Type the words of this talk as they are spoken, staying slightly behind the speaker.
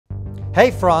Hey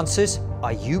Francis,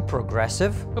 are you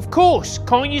progressive? Of course,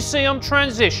 can't you see I'm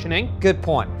transitioning? Good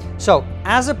point. So,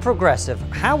 as a progressive,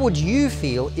 how would you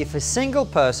feel if a single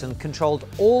person controlled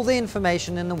all the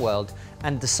information in the world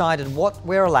and decided what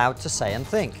we're allowed to say and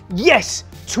think? Yes!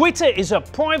 Twitter is a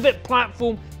private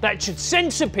platform that should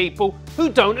censor people who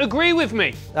don't agree with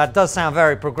me. That does sound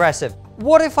very progressive.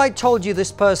 What if I told you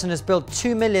this person has built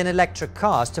 2 million electric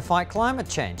cars to fight climate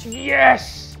change?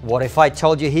 Yes! What if I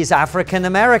told you he's African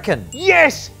American?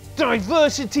 Yes!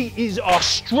 Diversity is our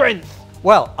strength.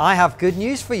 Well, I have good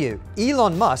news for you.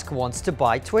 Elon Musk wants to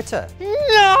buy Twitter.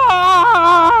 No!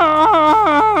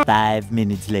 5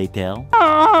 minutes later.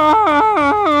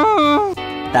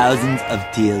 Thousands of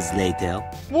tears later.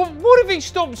 What if he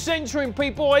stopped censoring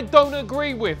people I don't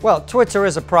agree with? Well, Twitter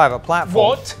is a private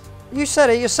platform. What? You said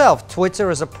it yourself.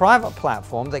 Twitter is a private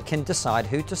platform that can decide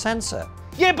who to censor.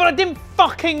 Yeah, but I didn't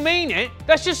fucking mean it.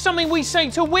 That's just something we say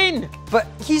to win. But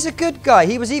he's a good guy.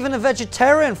 He was even a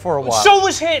vegetarian for a while. So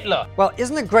was Hitler. Well,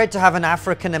 isn't it great to have an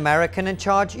African American in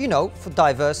charge, you know, for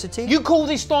diversity? You call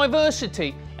this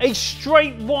diversity? A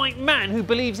straight white man who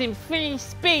believes in free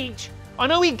speech? I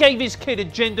know he gave his kid a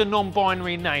gender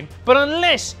non-binary name, but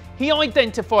unless he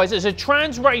identifies as a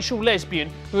transracial lesbian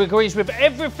who agrees with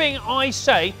everything I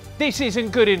say, this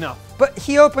isn't good enough. But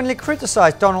he openly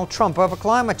criticized Donald Trump over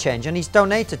climate change and he's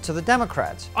donated to the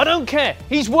Democrats. I don't care.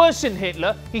 He's worse than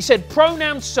Hitler. He said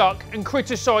pronouns suck and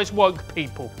criticised woke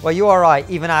people. Well, you are right.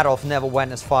 Even Adolf never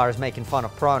went as far as making fun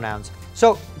of pronouns.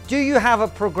 So, do you have a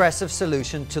progressive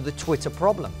solution to the Twitter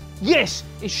problem? Yes,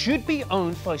 it should be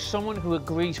owned by someone who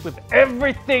agrees with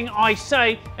everything I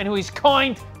say and who is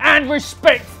kind and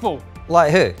respectful.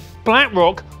 Like who?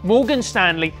 BlackRock, Morgan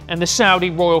Stanley and the Saudi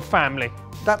royal family.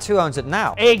 That's who owns it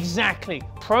now. Exactly.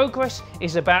 Progress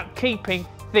is about keeping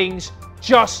things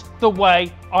just the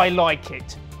way I like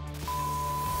it.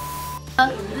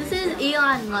 This is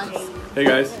Elon Musk. Hey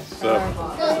guys, what's up?